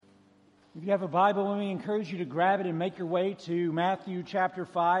If you have a Bible, let me encourage you to grab it and make your way to Matthew chapter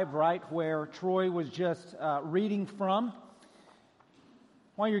 5, right where Troy was just reading from.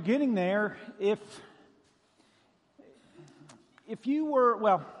 While you're getting there, if you were,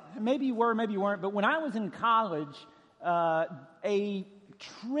 well, maybe you were, maybe you weren't, but when I was in college, a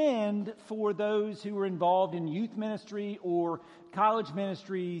trend for those who were involved in youth ministry or college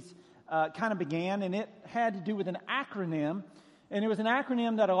ministries kind of began, and it had to do with an acronym. And it was an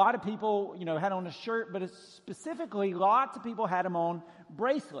acronym that a lot of people, had on a shirt, but specifically lots of people had them on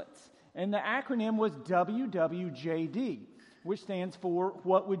bracelets. And the acronym was WWJD, which stands for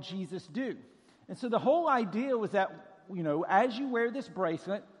What Would Jesus Do? And so the whole idea was that, as you wear this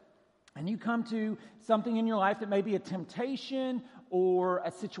bracelet and you come to something in your life that may be a temptation or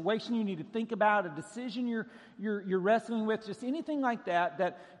a situation you need to think about, a decision you're wrestling with, just anything like that,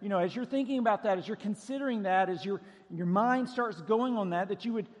 as you're thinking about that, as you're considering that, as your mind starts going on that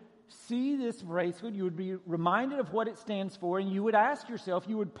you would see this bracelet, you would be reminded of what it stands for, and you would ask yourself,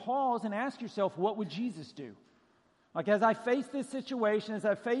 you would pause and ask yourself, what would Jesus do? Like, as I face this situation, as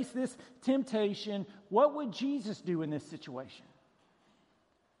I face this temptation, what would Jesus do in this situation?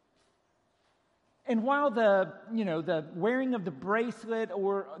 And while the wearing of the bracelet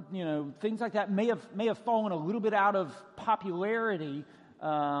or, things like that may have fallen a little bit out of popularity,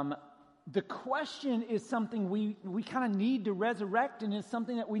 the question is something we kind of need to resurrect, and is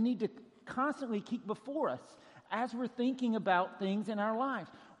something that we need to constantly keep before us as we're thinking about things in our lives.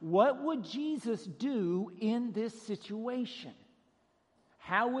 What would Jesus do in this situation?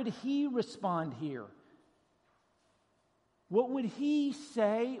 How would he respond here? What would he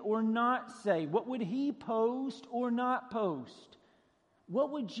say or not say? What would he post or not post?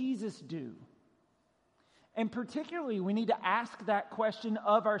 What would Jesus do? And particularly, we need to ask that question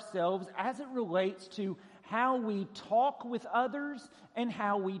of ourselves as it relates to how we talk with others and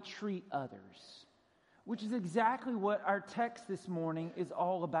how we treat others, which is exactly what our text this morning is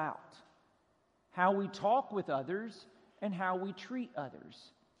all about. How we talk with others and how we treat others.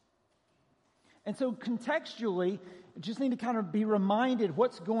 And so contextually, just need to kind of be reminded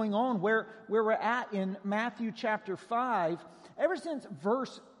what's going on, where we're at in Matthew chapter 5. Ever since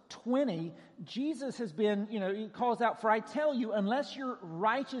verse 20, Jesus has been, he calls out, "For I tell you, unless your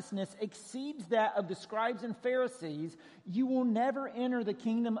righteousness exceeds that of the scribes and Pharisees, you will never enter the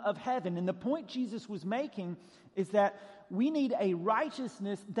kingdom of heaven." And the point Jesus was making is that we need a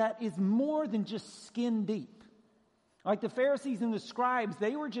righteousness that is more than just skin deep. Like the Pharisees and the scribes,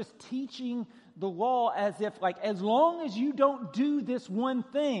 they were just teaching the law as if, as long as you don't do this one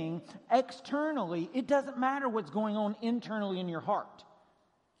thing externally, it doesn't matter what's going on internally in your heart.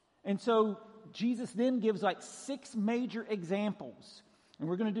 And so Jesus then gives 6 major examples. And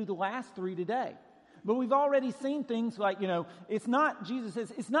we're going to do the last 3 today. But we've already seen things it's not, Jesus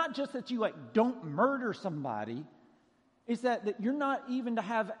says, it's not just that you don't murder somebody. It's that you're not even to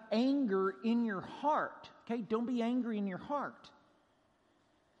have anger in your heart. Okay, don't be angry in your heart.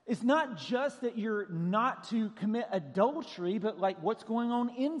 It's not just that you're not to commit adultery, but what's going on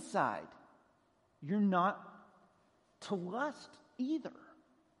inside. You're not to lust either.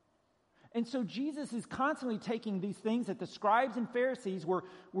 And so Jesus is constantly taking these things that the scribes and Pharisees were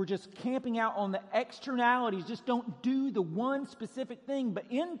just camping out on the externalities. Just don't do the one specific thing. But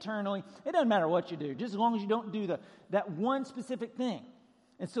internally, it doesn't matter what you do, just as long as you don't do that one specific thing.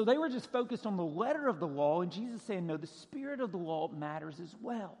 And so they were just focused on the letter of the law, and Jesus is saying, no, the spirit of the law matters as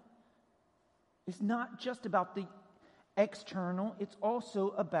well. It's not just about the external, it's also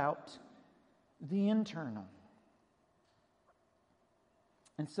about the internal.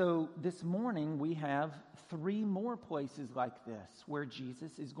 And so this morning we have 3 more places like this where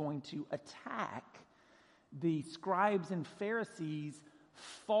Jesus is going to attack the scribes and Pharisees'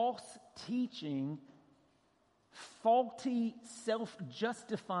 false teaching, faulty,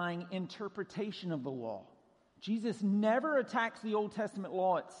 self-justifying interpretation of the law. Jesus never attacks the Old Testament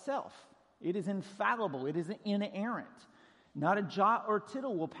law itself. It is infallible. It is inerrant. Not a jot or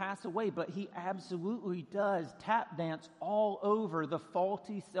tittle will pass away, but he absolutely does tap dance all over the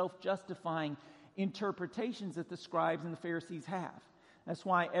faulty, self-justifying interpretations that the scribes and the Pharisees have. That's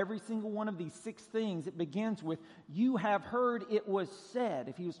why every single one of these 6 things, it begins with, "You have heard it was said."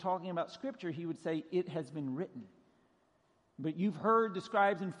 If he was talking about Scripture, he would say, "It has been written." But you've heard the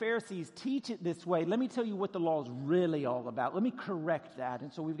scribes and Pharisees teach it this way. Let me tell you what the law is really all about. Let me correct that.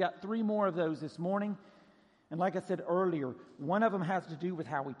 And so we've got 3 more of those this morning. And like I said earlier, 1 of them has to do with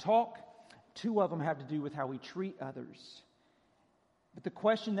how we talk. 2 of them have to do with how we treat others. But the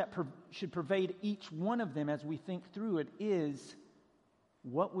question that should pervade each one of them as we think through it is,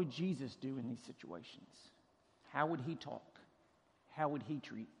 what would Jesus do in these situations? How would he talk? How would he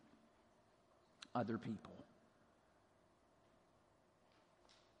treat? other people.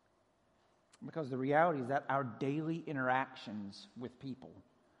 Because the reality is that our daily interactions with people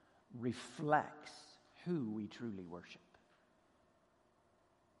reflects who we truly worship.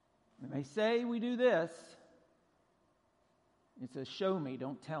 When they say we do this, it's a show me,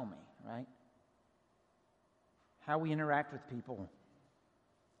 don't tell me, right? How we interact with people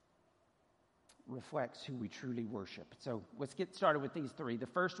reflects who we truly worship. So let's get started with these three. The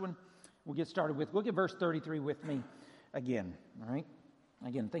first one we'll get started with, look at verse 33 with me again, all right?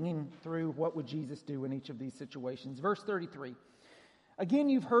 Again, thinking through what would Jesus do in each of these situations. Verse 33. Again,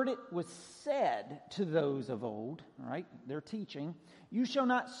 you've heard it was said to those of old, all right? They're teaching, you shall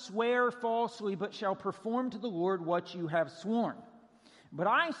not swear falsely, but shall perform to the Lord what you have sworn. But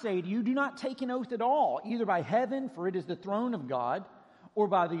I say to you, do not take an oath at all, either by heaven, for it is the throne of God, or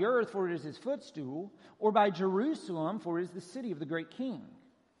by the earth, for it is his footstool, or by Jerusalem, for it is the city of the great king.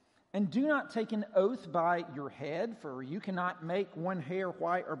 And do not take an oath by your head, for you cannot make one hair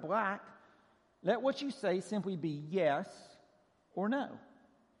white or black. Let what you say simply be yes or no.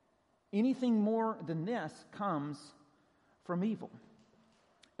 Anything more than this comes from evil.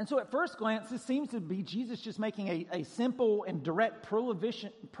 And so at first glance, this seems to be Jesus just making a simple and direct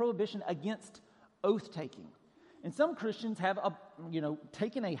prohibition against oath-taking. And some Christians have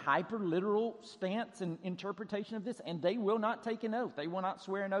taken a hyper-literal stance and interpretation of this, and they will not take an oath. They will not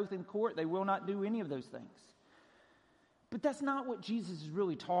swear an oath in court. They will not do any of those things. But that's not what Jesus is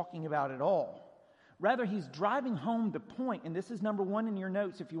really talking about at all. Rather, he's driving home the point, and this is number one in your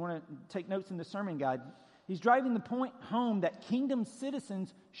notes if you want to take notes in the sermon guide. He's driving the point home that kingdom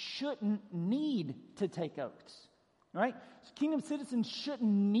citizens shouldn't need to take oaths. Right? So kingdom citizens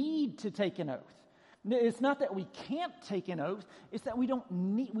shouldn't need to take an oath. It's not that we can't take an oath, it's that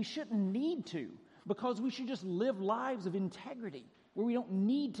we shouldn't need to, because we should just live lives of integrity where we don't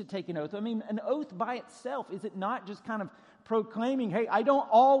need to take an oath. I mean, an oath by itself, is it not just kind of proclaiming, hey, I don't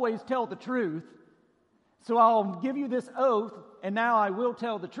always tell the truth, so I'll give you this oath, and now I will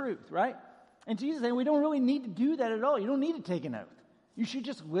tell the truth, right? And Jesus is saying we don't really need to do that at all. You don't need to take an oath. You should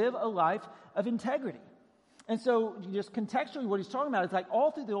just live a life of integrity. And so just contextually what he's talking about is like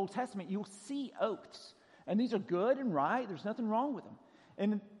all through the Old Testament, you'll see oaths. And these are good and right. There's nothing wrong with them.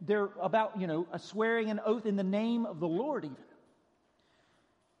 And they're about, a swearing an oath in the name of the Lord even.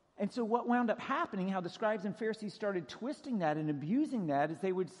 And so what wound up happening, how the scribes and Pharisees started twisting that and abusing that, is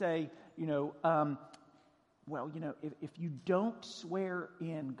they would say, if you don't swear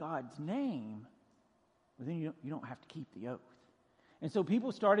in God's name, well, then you don't have to keep the oath. And so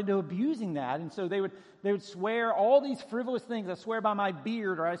people started abusing that, and so they would swear all these frivolous things. I swear by my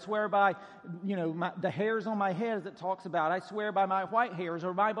beard, or I swear by, the hairs on my head, as it talks about. I swear by my white hairs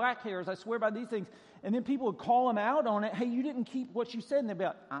or my black hairs. I swear by these things. And then people would call them out on it. Hey, you didn't keep what you said. And they'd be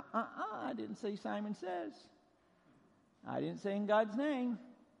like, I didn't say Simon says. I didn't say in God's name.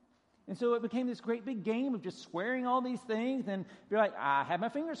 And so it became this great big game of just swearing all these things, and be like, I have my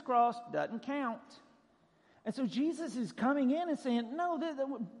fingers crossed, doesn't count. And so Jesus is coming in and saying, no,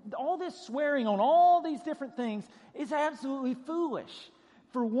 all this swearing on all these different things is absolutely foolish.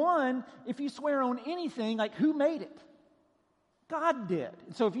 For one, if you swear on anything, like who made it? God did.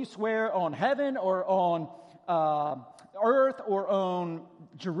 So if you swear on heaven or on earth or on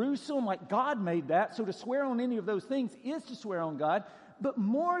Jerusalem, like God made that. So to swear on any of those things is to swear on God. But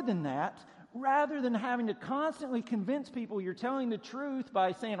more than that, rather than having to constantly convince people you're telling the truth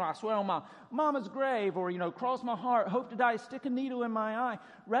by saying, I swear on my mama's grave, or, cross my heart, hope to die, stick a needle in my eye,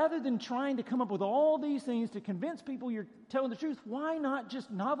 rather than trying to come up with all these things to convince people you're telling the truth, why not just,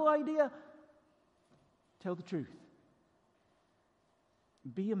 novel idea, tell the truth.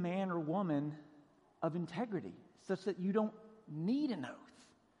 Be a man or woman of integrity, such that you don't need an oath.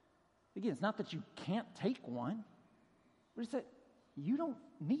 Again, it's not that you can't take one, but it's that you don't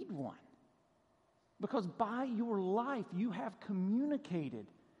need one. Because by your life, you have communicated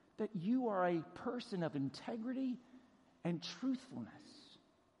that you are a person of integrity and truthfulness.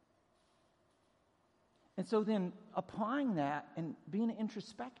 And so then applying that and being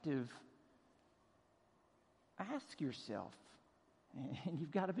introspective, ask yourself, and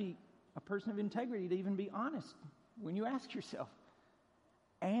you've got to be a person of integrity to even be honest when you ask yourself,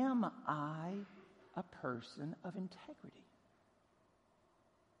 am I a person of integrity?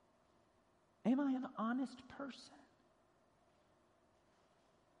 Am I an honest person?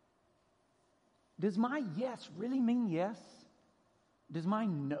 Does my yes really mean yes? Does my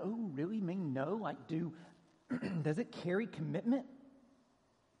no really mean no? Like, does it carry commitment?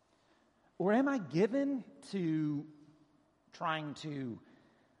 Or am I given to trying to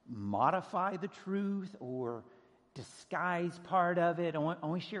modify the truth or disguise part of it. I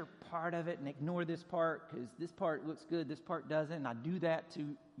only share part of it and ignore this part because this part looks good, this part doesn't. And I do that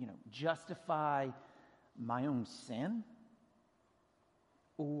to, justify my own sin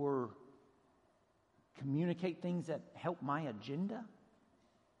or communicate things that help my agenda.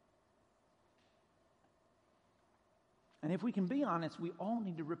 And if we can be honest, we all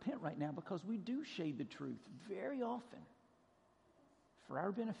need to repent right now because we do shade the truth very often for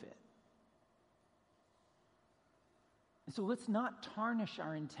our benefit. And so let's not tarnish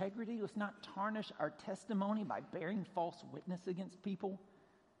our integrity. Let's not tarnish our testimony by bearing false witness against people.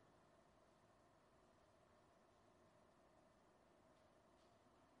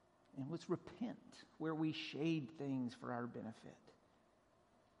 And let's repent where we shade things for our benefit.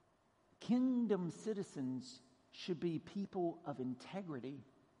 Kingdom citizens should be people of integrity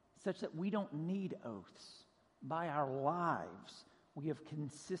such that we don't need oaths. By our lives, we have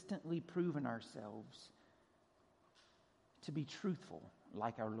consistently proven ourselves to be truthful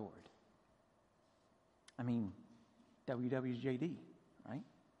like our Lord. I mean, WWJD, right?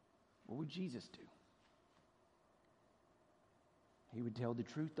 What would Jesus do? He would tell the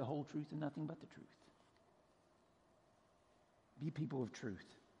truth, the whole truth, and nothing but the truth. Be people of truth.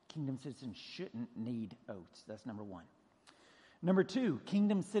 Kingdom citizens shouldn't need oaths. That's number one. Number two,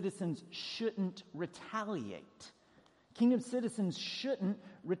 kingdom citizens shouldn't retaliate. Kingdom citizens shouldn't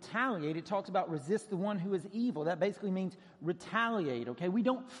retaliate. It talks about resist the one who is evil. That basically means retaliate, okay? We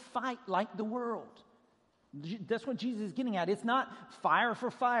don't fight like the world. That's what Jesus is getting at. It's not fire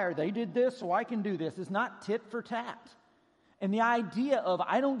for fire. They did this, so I can do this. It's not tit for tat. And the idea of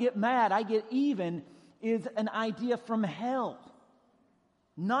I don't get mad, I get even is an idea from hell,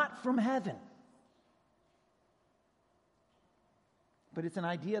 not from heaven. But it's an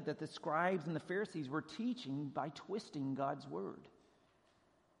idea that the scribes and the Pharisees were teaching by twisting God's word.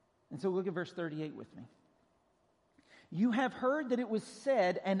 And so look at verse 38 with me. You have heard that it was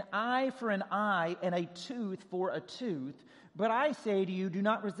said, an eye for an eye and a tooth for a tooth. But I say to you, do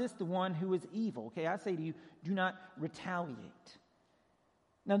not resist the one who is evil. Okay, I say to you, do not retaliate.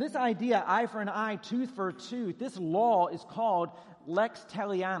 Now this idea, eye for an eye, tooth for a tooth, this law is called lex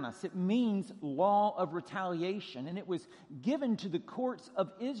talionis. It means law of retaliation. And it was given to the courts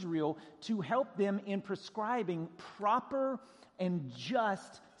of Israel to help them in prescribing proper and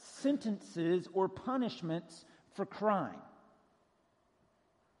just sentences or punishments for crime.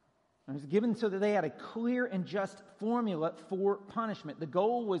 It was given so that they had a clear and just formula for punishment. The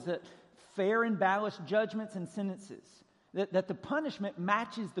goal was that fair and balanced judgments and sentences. That the punishment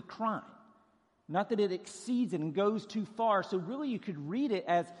matches the crime. Not that it exceeds it and goes too far. So really you could read it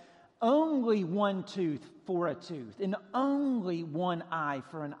as only one tooth for a tooth and only one eye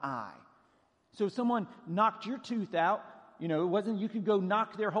for an eye. So if someone knocked your tooth out, it wasn't you could go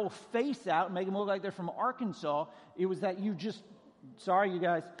knock their whole face out and make them look like they're from Arkansas. It was that you just, sorry you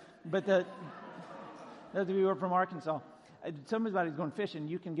guys, but those of you who are from Arkansas, somebody's going fishing.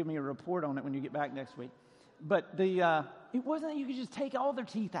 You can give me a report on it when you get back next week. But it wasn't that you could just take all their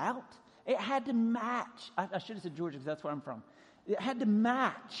teeth out. It had to match. I should have said Georgia because that's where I'm from. It had to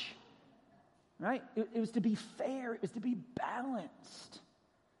match, right? It was to be fair. It was to be balanced.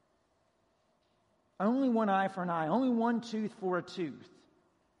 Only one eye for an eye. Only one tooth for a tooth.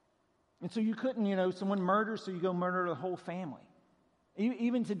 And so you couldn't, someone murders, so you go murder the whole family.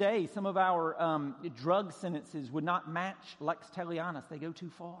 Even today, some of our drug sentences would not match lex talionis. They go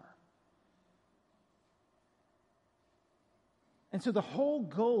too far. And so the whole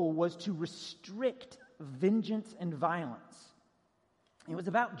goal was to restrict vengeance and violence. It was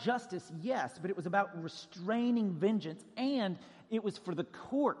about justice, yes, but it was about restraining vengeance, and it was for the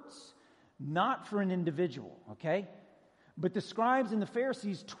courts, not for an individual, okay? But the scribes and the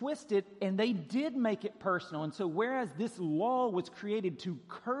Pharisees twisted, and they did make it personal. And so whereas this law was created to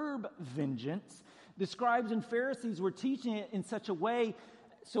curb vengeance, the scribes and Pharisees were teaching it in such a way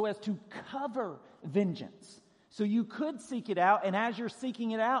so as to cover vengeance. So you could seek it out, and as you're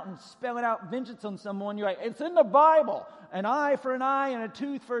seeking it out and spelling out vengeance on someone, you're like, it's in the Bible, an eye for an eye and a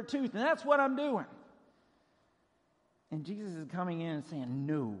tooth for a tooth, and that's what I'm doing. And Jesus is coming in and saying,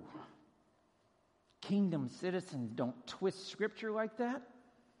 no. Kingdom citizens don't twist Scripture like that,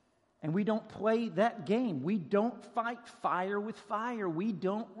 and we don't play that game. We don't fight fire with fire. We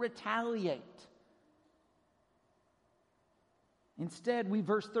don't retaliate. Instead, we,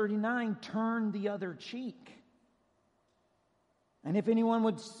 verse 39, turn the other cheek. And if anyone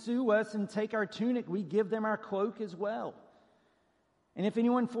would sue us and take our tunic, we give them our cloak as well. And if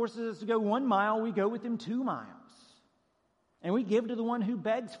anyone forces us to go 1 mile, we go with them 2 miles. And we give to the one who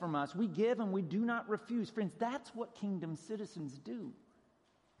begs from us. We give and we do not refuse. Friends, that's what kingdom citizens do.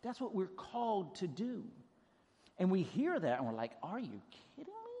 That's what we're called to do. And we hear that and we're like, are you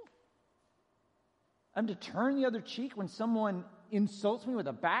kidding me? I'm to turn the other cheek when someone insults me with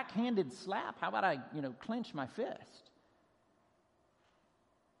a backhanded slap? How about I, clench my fist?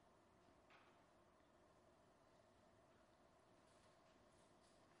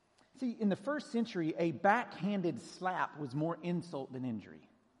 See, in the first century, a backhanded slap was more insult than injury.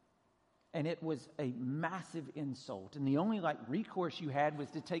 And it was a massive insult. And the only recourse you had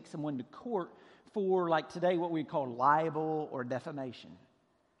was to take someone to court for, today, what we call libel or defamation.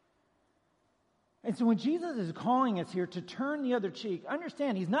 And so when Jesus is calling us here to turn the other cheek,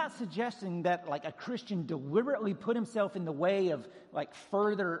 understand he's not suggesting that a Christian deliberately put himself in the way of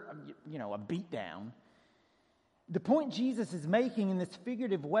further, a beatdown. The point Jesus is making in this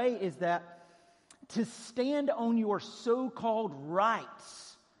figurative way is that to stand on your so-called rights,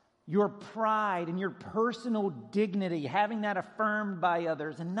 your pride and your personal dignity, having that affirmed by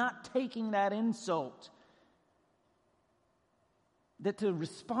others and not taking that insult, that to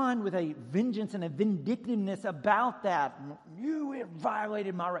respond with a vengeance and a vindictiveness about that, you have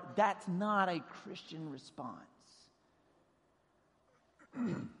violated my right, that's not a Christian response.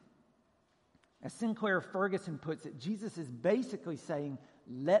 As Sinclair Ferguson puts it, Jesus is basically saying,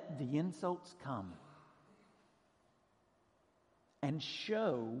 let the insults come. And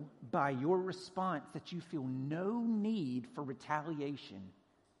show by your response that you feel no need for retaliation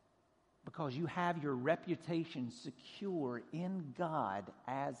because you have your reputation secure in God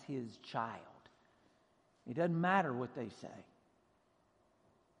as His child. It doesn't matter what they say.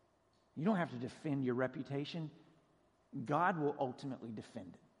 You don't have to defend your reputation. God will ultimately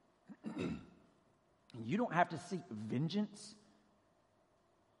defend it. You don't have to seek vengeance.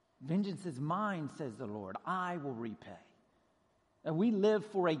 Vengeance is mine, says the Lord. I will repay. And we live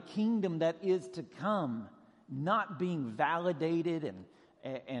for a kingdom that is to come, not being validated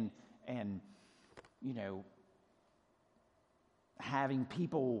and having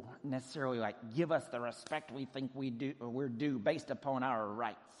people necessarily give us the respect we think we're due based upon our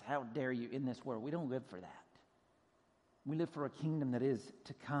rights. How dare you in this world? We don't live for that. We live for a kingdom that is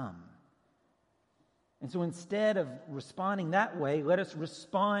to come. And so instead of responding that way, let us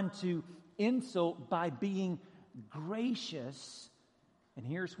respond to insult by being gracious. And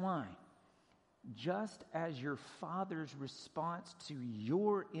here's why. Just as your Father's response to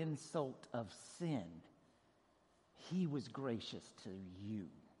your insult of sin, He was gracious to you.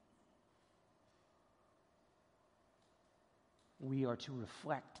 We are to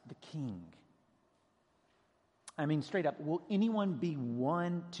reflect the King. I mean, straight up, will anyone be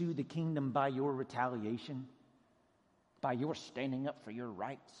won to the kingdom by your retaliation? By your standing up for your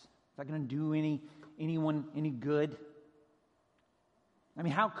rights? Is that going to do anyone any good? I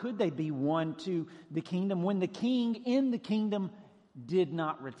mean, how could they be won to the kingdom when the king in the kingdom did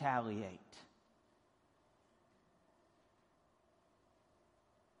not retaliate?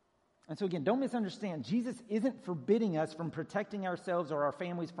 And so again, don't misunderstand. Jesus isn't forbidding us from protecting ourselves or our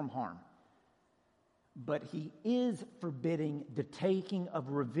families from harm. But He is forbidding the taking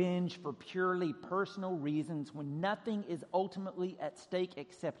of revenge for purely personal reasons when nothing is ultimately at stake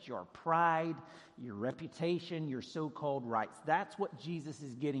except your pride, your reputation, your so-called rights. That's what Jesus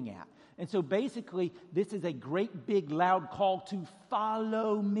is getting at. And so basically, this is a great big loud call to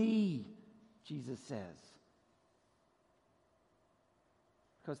follow me, Jesus says.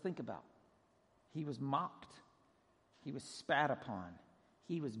 Because think about it. He was mocked. He was spat upon.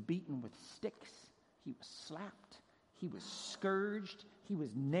 He was beaten with sticks. He was slapped. He was scourged. He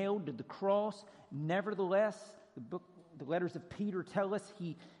was nailed to the cross. Nevertheless, the letters of Peter tell us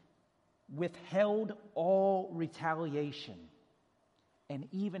He withheld all retaliation and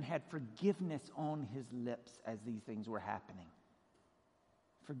even had forgiveness on His lips as these things were happening.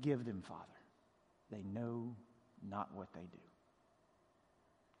 Forgive them, Father. They know not what they do.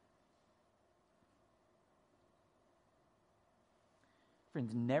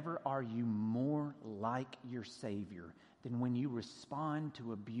 Friends, never are you more like your Savior than when you respond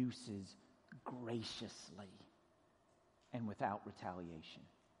to abuses graciously and without retaliation.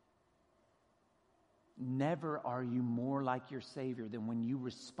 Never are you more like your Savior than when you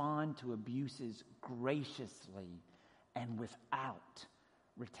respond to abuses graciously and without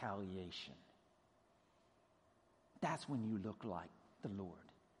retaliation. That's when you look like the Lord.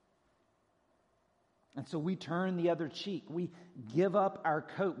 And so we turn the other cheek. We give up our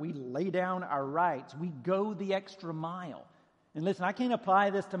coat. We lay down our rights. We go the extra mile. And listen, I can't apply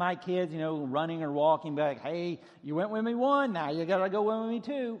this to my kids, running or walking, be like, hey, you went with me one, now you got to go with me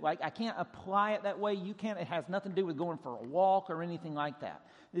two. I can't apply it that way. You can't. It has nothing to do with going for a walk or anything like that.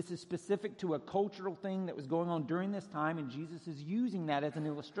 This is specific to a cultural thing that was going on during this time, and Jesus is using that as an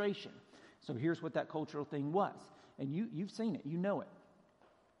illustration. So here's what that cultural thing was. And you've seen it. You know it.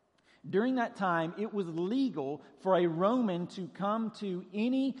 During that time, it was legal for a Roman to come to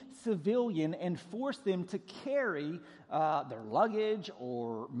any civilian and force them to carry their luggage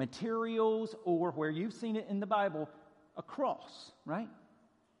or materials, or where you've seen it in the Bible, a cross, right?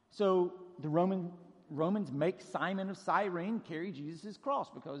 So the Romans make Simon of Cyrene carry Jesus' cross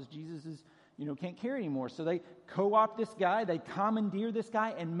because Jesus can't carry anymore. So they co-opt this guy, they commandeer this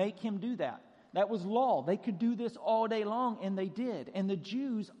guy and make him do that. That was law. They could do this all day long, and they did. And the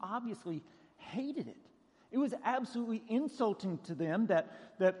Jews obviously hated it. It was absolutely insulting to them that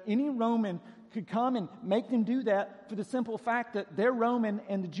any Roman could come and make them do that for the simple fact that they're Roman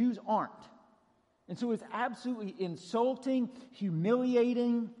and the Jews aren't. And so it's absolutely insulting,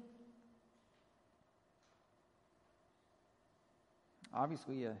 humiliating.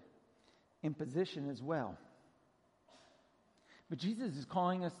 Obviously, an imposition as well. But Jesus is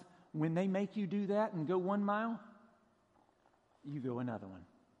calling us, when they make you do that and go 1 mile, you go another one.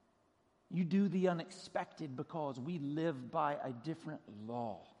 You do the unexpected because we live by a different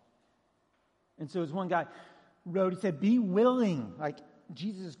law. And so as one guy wrote, he said, be willing. Like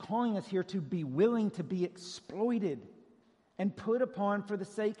Jesus is calling us here to be willing to be exploited and put upon for the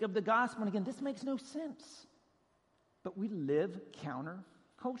sake of the gospel. And again, this makes no sense. But we live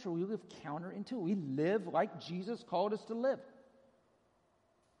counter-cultural. We live counter-into it. We live like Jesus called us to live.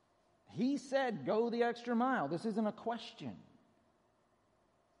 He said, go the extra mile. This isn't a question.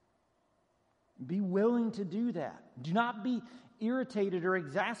 Be willing to do that. Do not be irritated or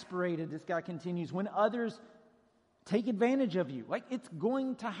exasperated, this guy continues, when others take advantage of you. Like, it's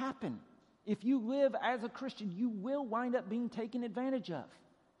going to happen. If you live as a Christian, you will wind up being taken advantage of.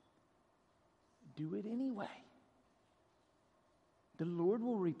 Do it anyway. The Lord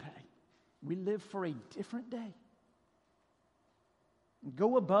will repay. We live for a different day.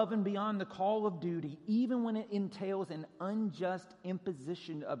 Go above and beyond the call of duty, even when it entails an unjust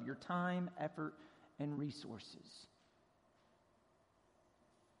imposition of your time, effort, and resources.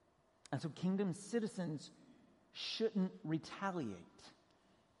 And so kingdom citizens shouldn't retaliate.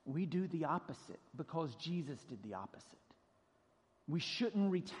 We do the opposite because Jesus did the opposite. We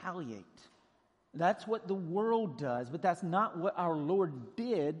shouldn't retaliate. That's what the world does, but that's not what our Lord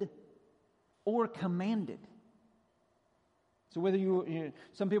did or commanded. So whether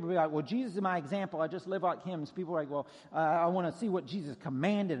some people will be like, well, Jesus is my example, I just live like him. Some people are like, well, I want to see what Jesus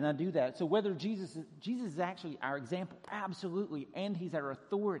commanded, and I do that. So whether Jesus is actually our example, absolutely, and he's our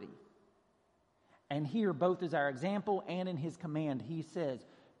authority. And here, both as our example and in his command, he says,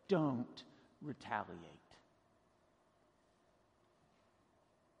 don't retaliate.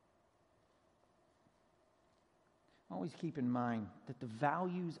 Always keep in mind that the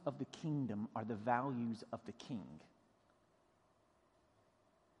values of the kingdom are the values of the king.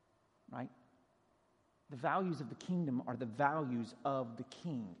 Right? The values of the kingdom are the values of the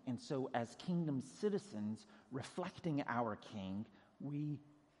king. And so as kingdom citizens reflecting our king, we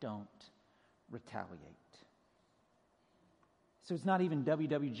don't retaliate. So it's not even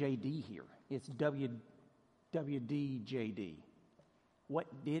WWJD here. It's WWDJD.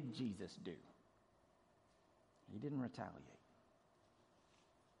 What did Jesus do? He didn't retaliate.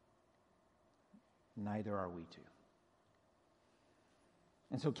 Neither are we to.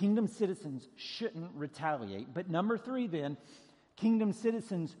 And so kingdom citizens shouldn't retaliate. But number 3 then, kingdom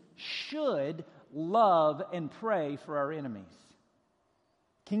citizens should love and pray for our enemies.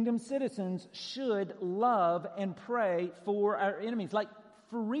 Kingdom citizens should love and pray for our enemies. Like,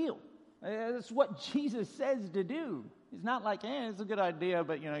 for real. That's what Jesus says to do. It's not like, it's a good idea,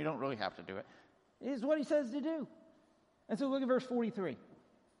 but you don't really have to do it. It's what he says to do. And so look at verse 43.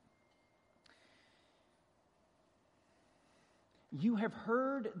 You have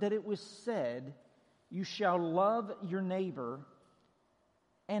heard that it was said, you shall love your neighbor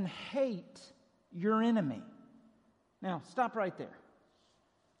and hate your enemy. Now, stop right there.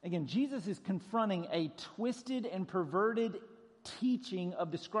 Again, Jesus is confronting a twisted and perverted teaching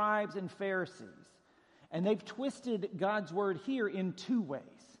of the scribes and Pharisees. And they've twisted God's word here in 2 ways.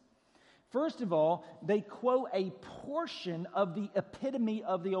 First of all, they quote a portion of the epitome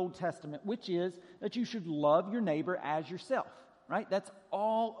of the Old Testament, which is that you should love your neighbor as yourself. Right? That's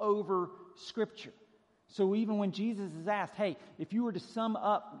all over Scripture. So even when Jesus is asked, hey, if you were to sum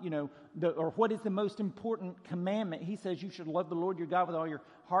up, or what is the most important commandment, he says you should love the Lord your God with all your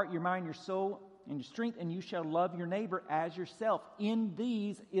heart, your mind, your soul, and your strength, and you shall love your neighbor as yourself. In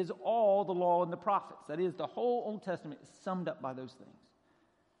these is all the law and the prophets. That is, the whole Old Testament is summed up by those things.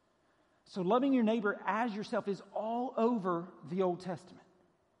 So loving your neighbor as yourself is all over the Old Testament.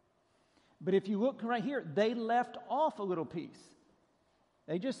 But if you look right here, they left off a little piece.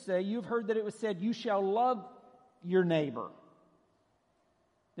 They just say, you've heard that it was said, you shall love your neighbor.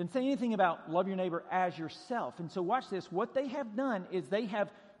 Didn't say anything about love your neighbor as yourself. And so watch this. What they have done is they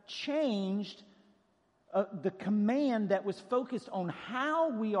have changed the command that was focused on how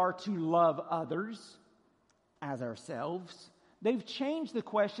we are to love others as ourselves. They've changed the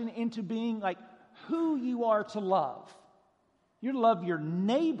question into being like who you are to love. You're to love your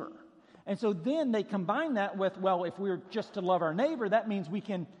neighbor. And so then they combine that with, well, if we're just to love our neighbor, that means we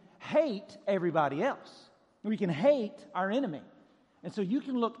can hate everybody else. We can hate our enemy. And so you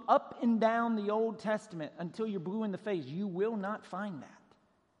can look up and down the Old Testament until you're blue in the face. You will not find that.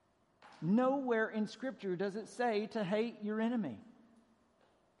 Nowhere in Scripture does it say to hate your enemy.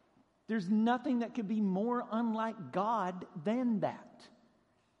 There's nothing that could be more unlike God than that.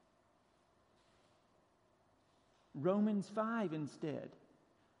 Romans 5 instead.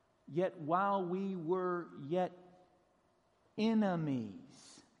 Yet while we were yet enemies,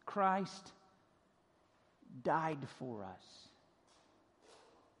 Christ died for us.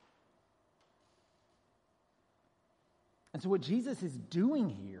 And so what Jesus is doing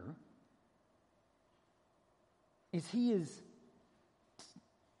here is he is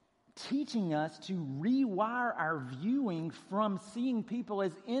teaching us to rewire our viewing from seeing people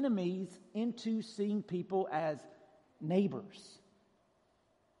as enemies into seeing people as neighbors.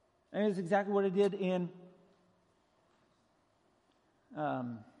 And it's exactly what it did in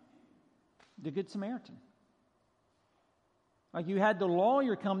the Good Samaritan. Like you had the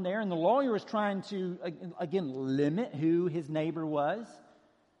lawyer come there, and the lawyer was trying to, again, limit who his neighbor was.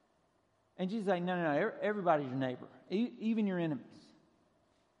 And Jesus is like, no, everybody's your neighbor, even your enemies.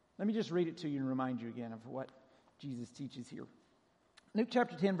 Let me just read it to you and remind you again of what Jesus teaches here. Luke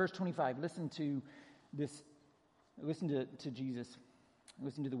chapter 10, verse 25. Listen to this. Listen to Jesus.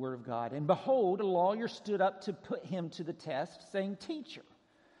 Listen to the word of God. And behold, a lawyer stood up to put him to the test, saying, Teacher,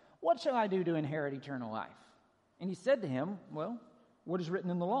 what shall I do to inherit eternal life? And he said to him, well, what is written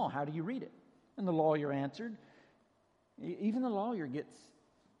in the law? How do you read it? And the lawyer answered, even the lawyer gets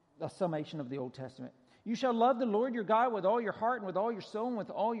a summation of the Old Testament. You shall love the Lord your God with all your heart and with all your soul and with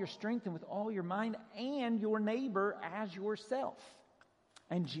all your strength and with all your mind, and your neighbor as yourself.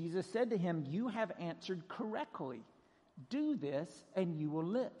 And Jesus said to him, you have answered correctly. Do this and you will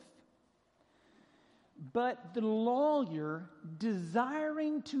live. But the lawyer,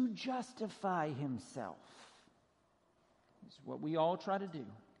 desiring to justify himself, is what we all try to do,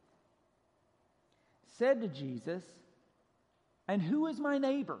 said to Jesus, and who is my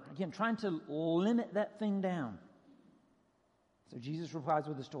neighbor? Again, trying to limit that thing down. So Jesus replies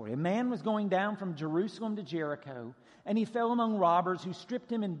with a story. A man was going down from Jerusalem to Jericho, and he fell among robbers who stripped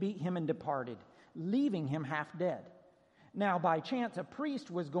him and beat him and departed, leaving him half dead. Now, by chance, a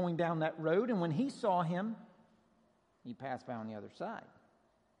priest was going down that road, and when he saw him, he passed by on the other side.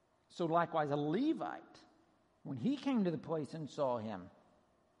 So likewise, a Levite, when he came to the place and saw him,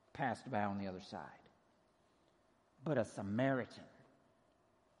 passed by on the other side. But a Samaritan,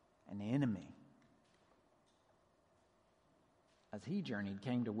 an enemy, as he journeyed,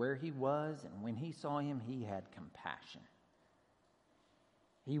 came to where he was, and when he saw him, he had compassion.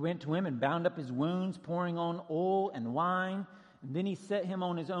 He went to him and bound up his wounds, pouring on oil and wine. And then he set him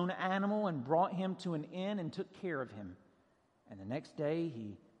on his own animal and brought him to an inn and took care of him. And the next day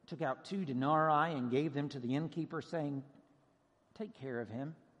he took out 2 denarii and gave them to the innkeeper, saying, Take care of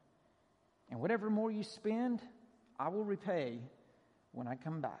him, and whatever more you spend, I will repay when I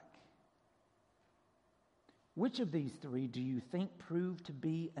come back. Which of these 3 do you think proved to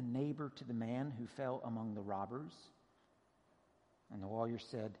be a neighbor to the man who fell among the robbers? And the lawyer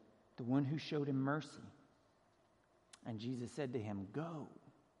said, the one who showed him mercy. And Jesus said to him, Go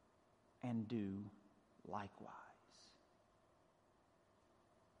and do likewise.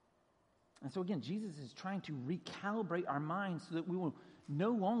 And so again, Jesus is trying to recalibrate our minds so that we will no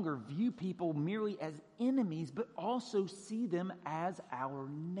longer view people merely as enemies, but also see them as our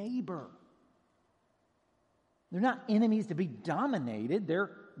neighbor. They're not enemies to be dominated.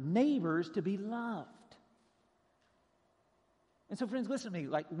 They're neighbors to be loved. And so, friends, listen to me.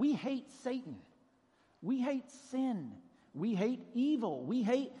 Like, we hate Satan. We hate sin. We hate evil. We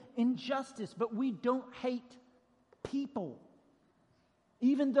hate injustice. But we don't hate people,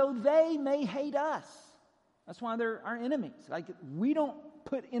 even though they may hate us. That's why they're our enemies. Like, we don't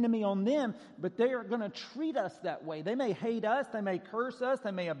put enemy on them, but they are going to treat us that way. They may hate us. They may curse us.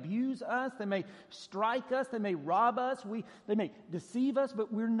 They may abuse us. They may strike us. They may rob us. They may deceive us,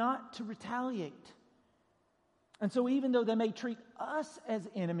 but we're not to retaliate. And so even though they may treat us as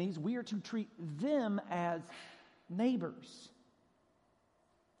enemies, we are to treat them as neighbors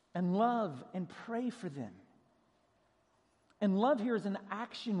and love and pray for them. And love here is an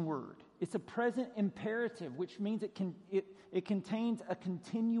action word. It's a present imperative, which means it contains a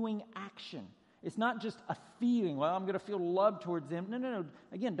continuing action. It's not just a feeling, well, I'm going to feel love towards them. No.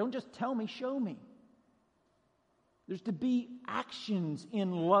 Again, don't just tell me, show me. There's to be actions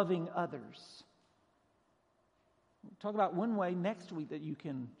in loving others. We'll talk about one way next week that you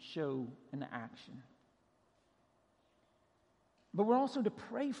can show an action. But we're also to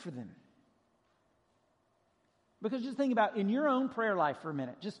pray for them. Because just think about in your own prayer life for a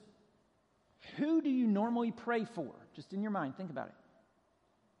minute. Just who do you normally pray for? Just in your mind, think about it.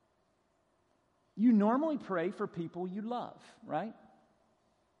 You normally pray for people you love, right?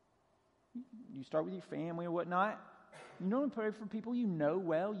 You start with your family or whatnot. You normally pray for people you know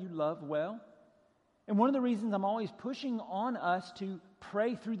well, you love well. And one of the reasons I'm always pushing on us to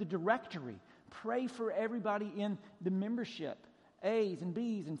pray through the directory, pray for everybody in the membership, A's and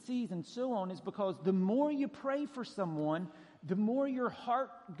B's and C's and so on, is because the more you pray for someone, the more your heart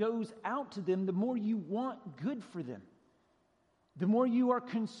goes out to them, the more you want good for them, the more you are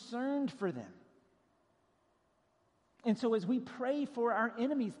concerned for them. And so as we pray for our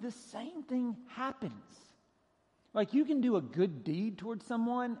enemies, the same thing happens. Like you can do a good deed towards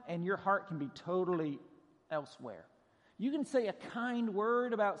someone and your heart can be totally elsewhere. You can say a kind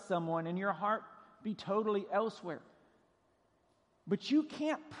word about someone and your heart be totally elsewhere. But you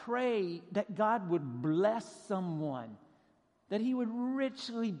can't pray that God would bless someone, that He would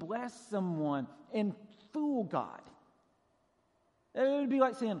richly bless someone and fool God. It would be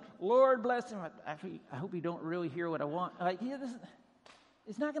like saying, Lord bless him. Actually, I hope you don't really hear what I want.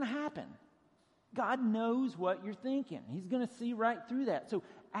 It's not going to happen. God knows what you're thinking. He's going to see right through that. So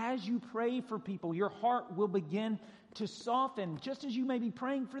as you pray for people, your heart will begin to soften. Just as you may be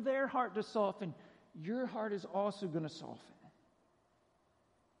praying for their heart to soften, your heart is also going to soften.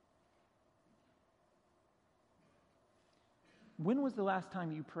 When was the last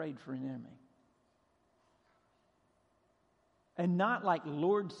time you prayed for an enemy? And not like,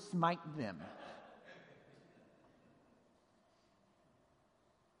 Lord, smite them.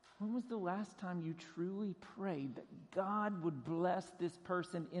 When was the last time you truly prayed that God would bless this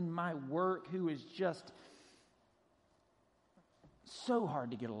person in my work who is just so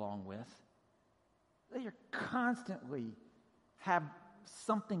hard to get along with? They are constantly have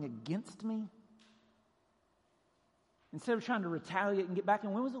something against me. Instead of trying to retaliate and get back,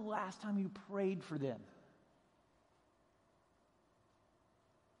 and when was the last time you prayed for them?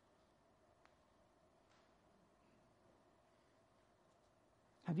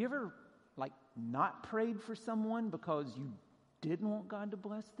 Have you ever, not prayed for someone because you didn't want God to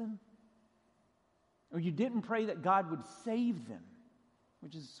bless them? Or you didn't pray that God would save them,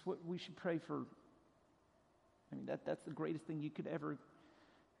 which is what we should pray for. I mean, that's the greatest thing could ever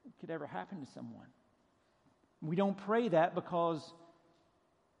happen to someone. We don't pray that because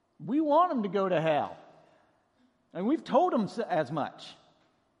we want them to go to hell. And we've told them as much.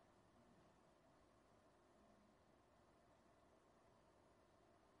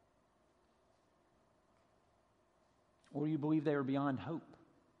 Or you believe they are beyond hope.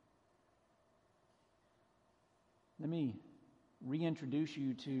 Let me reintroduce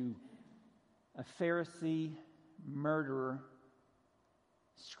you to a Pharisee murderer,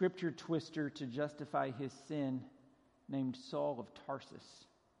 scripture twister to justify his sin, named Saul of Tarsus,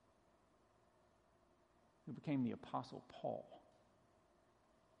 who became the Apostle Paul.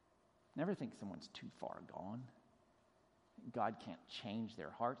 Never think someone's too far gone. God can't change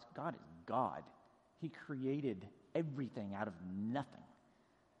their hearts. God is God. He created everything out of nothing.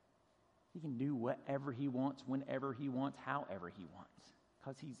 He can do whatever He wants, whenever He wants, however He wants,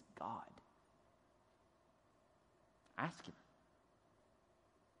 because He's God. Ask Him.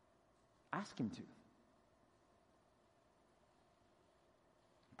 Ask Him to.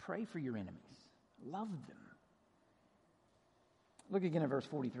 Pray for your enemies. Love them. Look again at verse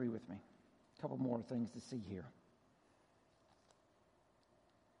 43 with me. A couple more things to see here.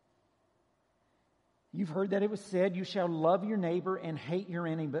 You've heard that it was said, you shall love your neighbor and hate your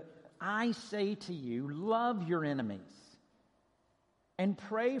enemy. But I say to you, love your enemies and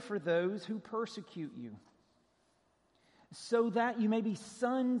pray for those who persecute you, so that you may be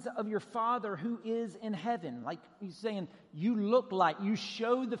sons of your Father who is in heaven. Like he's saying, you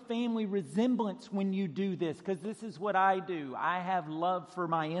show the family resemblance when you do this, because this is what I do. I have love for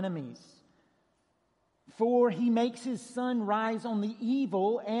my enemies. For He makes His sun rise on the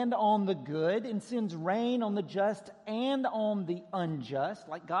evil and on the good, and sends rain on the just and on the unjust.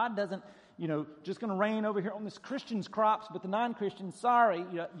 Like God doesn't, just going to rain over here on this Christian's crops, but the non-Christians, sorry,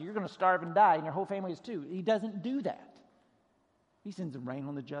 you're going to starve and die, and your whole family is too. He doesn't do that. He sends rain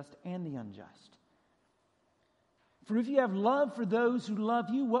on the just and the unjust. For if you have love for those who love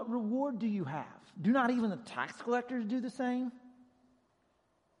you, what reward do you have? Do not even the tax collectors do the same?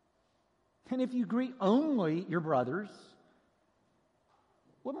 And if you greet only your brothers,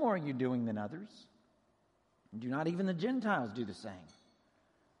 what more are you doing than others? Do not even the Gentiles do the same?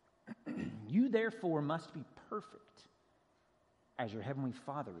 You therefore must be perfect, as your heavenly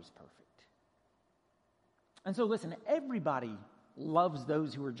Father is perfect. And so listen, everybody loves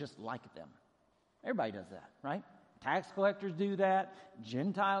those who are just like them. Everybody does that, right? Tax collectors do that.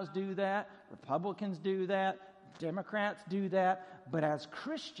 Gentiles do that. Republicans do that. Democrats do that. But as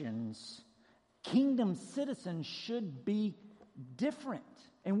Christians, kingdom citizens should be different.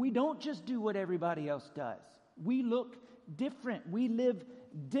 And we don't just do what everybody else does. We look different. We live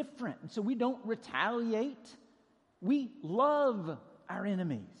different. And so we don't retaliate. We love our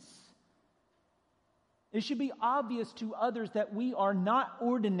enemies. It should be obvious to others that we are not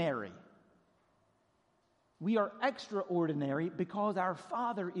ordinary. We are extraordinary because our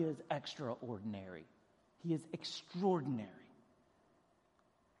Father is extraordinary. He is extraordinary.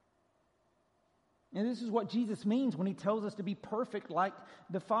 And this is what Jesus means when he tells us to be perfect like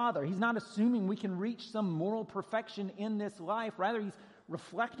the Father. He's not assuming we can reach some moral perfection in this life. Rather, he's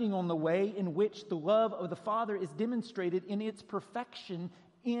reflecting on the way in which the love of the Father is demonstrated in its perfection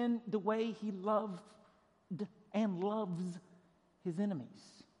in the way he loved and loves his enemies.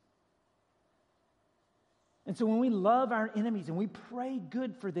 And so when we love our enemies and we pray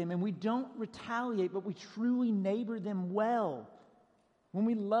good for them and we don't retaliate, but we truly neighbor them well, when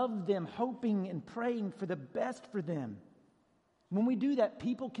we love them, hoping and praying for the best for them, when we do that,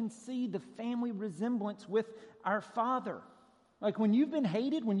 people can see the family resemblance with our Father. Like when you've been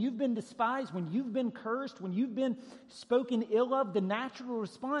hated, when you've been despised, when you've been cursed, when you've been spoken ill of, the natural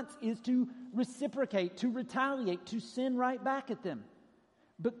response is to reciprocate, to retaliate, to sin right back at them.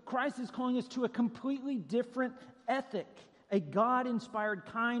 But Christ is calling us to a completely different ethic, a God-inspired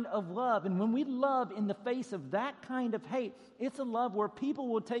kind of love. And when we love in the face of that kind of hate, it's a love where people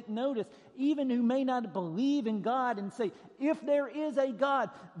will take notice, even who may not believe in God, and say, if there is a God,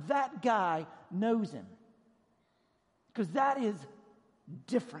 that guy knows him. Because that is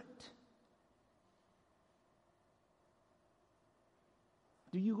different.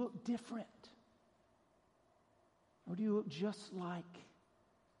 Do you look different? Or do you look just like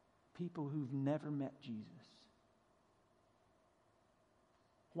people who've never met Jesus?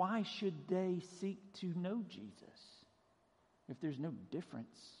 Why should they seek to know Jesus if there's no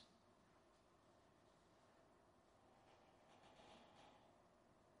difference?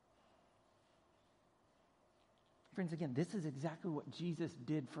 Friends, again, this is exactly what Jesus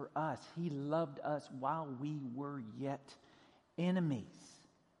did for us. He loved us while we were yet enemies.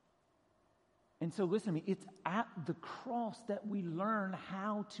 And so listen to me, it's at the cross that we learn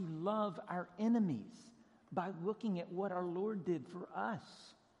how to love our enemies by looking at what our Lord did for us.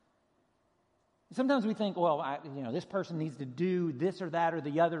 Sometimes we think, well, this person needs to do this or that or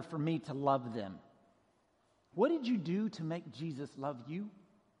the other for me to love them. What did you do to make Jesus love you?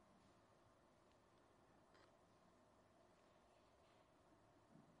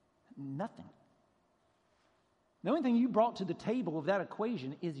 Nothing. The only thing you brought to the table of that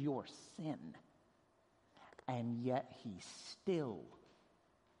equation is your sin. And yet he still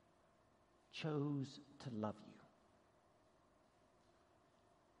chose to love you.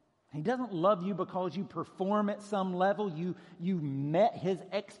 He doesn't love you because you perform at some level. You met his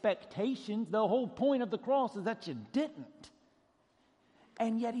expectations. The whole point of the cross is that you didn't.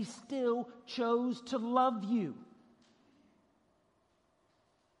 And yet he still chose to love you.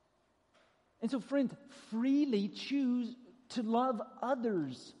 And so, friends, freely choose to love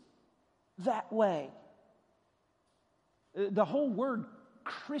others that way. The whole word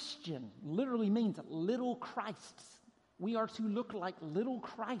Christian literally means little Christs. We are to look like little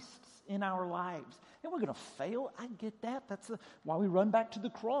Christs in our lives. And we're going to fail. I get that. That's why we run back to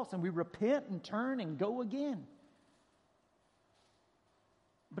the cross and we repent and turn and go again.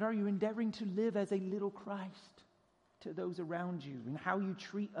 But are you endeavoring to live as a little Christ to those around you and how you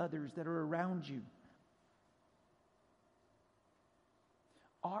treat others that are around you?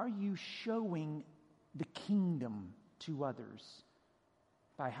 Are you showing the kingdom to others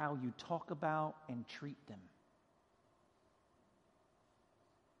by how you talk about and treat them?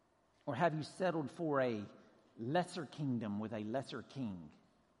 Or have you settled for a lesser kingdom with a lesser king?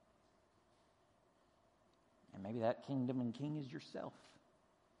 And maybe that kingdom and king is yourself.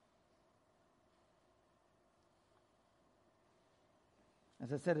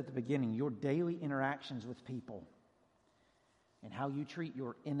 As I said at the beginning, your daily interactions with people and how you treat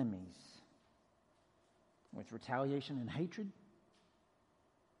your enemies with retaliation and hatred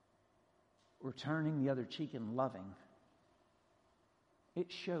or turning the other cheek and loving,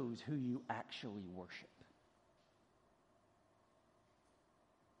 it shows who you actually worship.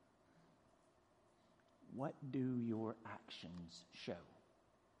 What do your actions show?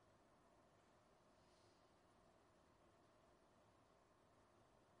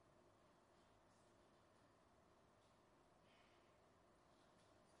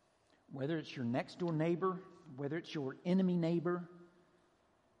 Whether it's your next door neighbor, whether it's your enemy neighbor,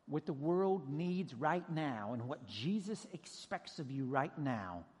 what the world needs right now and what Jesus expects of you right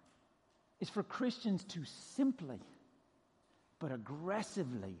now is for Christians to simply but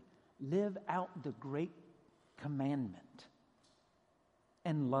aggressively live out the great commandment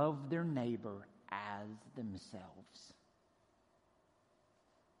and love their neighbor as themselves.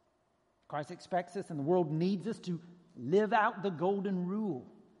 Christ expects us and the world needs us to live out the golden rule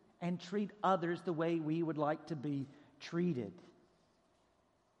and treat others the way we would like to be treated.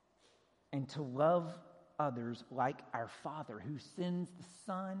 And to love others like our Father who sends the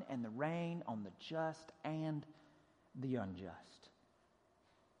sun and the rain on the just and the unjust.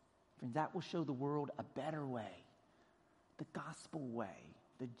 Friends, that will show the world a better way, the gospel way,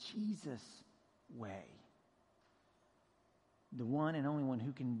 the Jesus way. The one and only one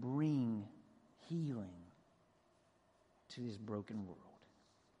who can bring healing to this broken world.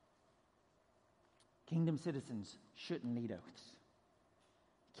 Kingdom citizens shouldn't need oaths.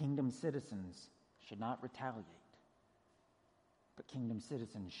 Kingdom citizens should not retaliate. But kingdom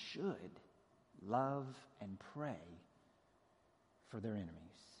citizens should love and pray for their enemies.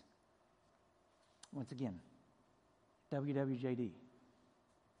 Once again, WWJD.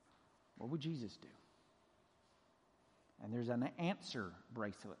 What would Jesus do? And there's an answer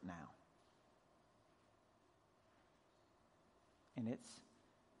bracelet now. And it's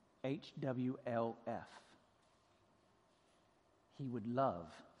HWLF. He would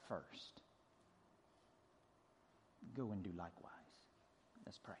love first. Go and do likewise.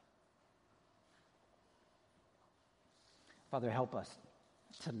 Let's pray. Father, help us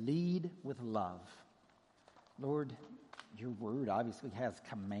to lead with love. Lord, your word obviously has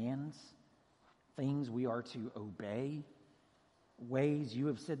commands, things we are to obey, ways you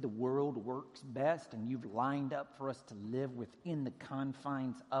have said the world works best, and you've lined up for us to live within the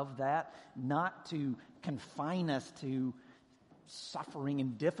confines of that, not to confine us to suffering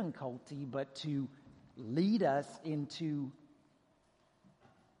and difficulty, but to lead us into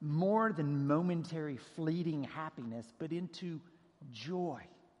more than momentary fleeting happiness, but into joy.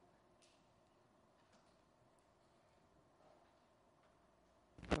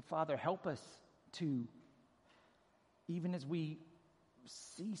 But Father, help us to, even as we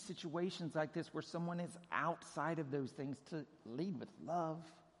see situations like this where someone is outside of those things, to lead with love.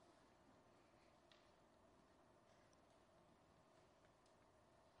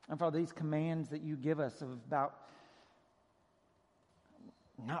 And Father, these commands that you give us about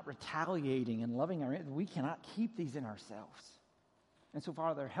not retaliating and loving our enemies, we cannot keep these in ourselves. And so,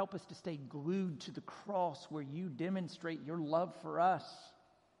 Father, help us to stay glued to the cross where you demonstrate your love for us.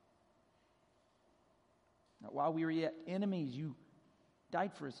 That while we were yet enemies, you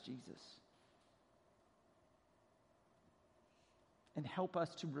died for us, Jesus. And help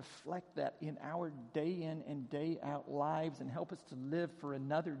us to reflect that in our day in and day out lives, and help us to live for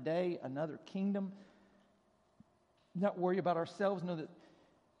another day, another kingdom. Not worry about ourselves. Know that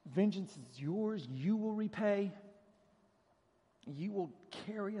vengeance is yours. You will repay. You will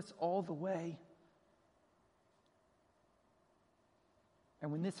carry us all the way.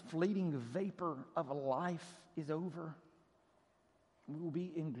 And when this fleeting vapor of a life is over, we will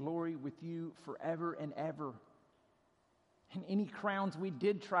be in glory with you forever and ever. And any crowns we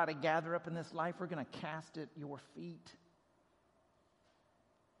did try to gather up in this life, we're going to cast at your feet.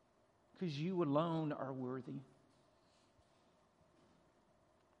 Because you alone are worthy.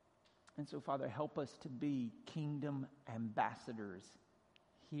 And so, Father, help us to be kingdom ambassadors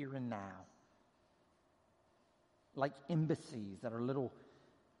here and now. Like embassies that are little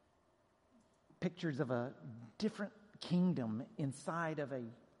pictures of a different kingdom inside of a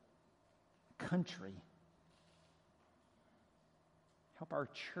country. Help our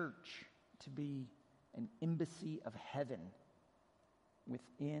church to be an embassy of heaven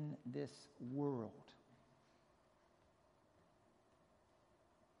within this world.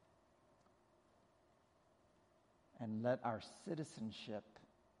 And let our citizenship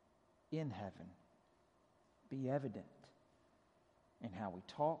in heaven be evident in how we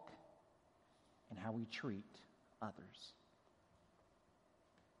talk and how we treat others.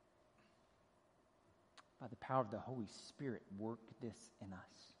 By the power of the Holy Spirit, work this in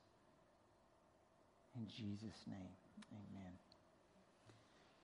us. In Jesus' name, amen.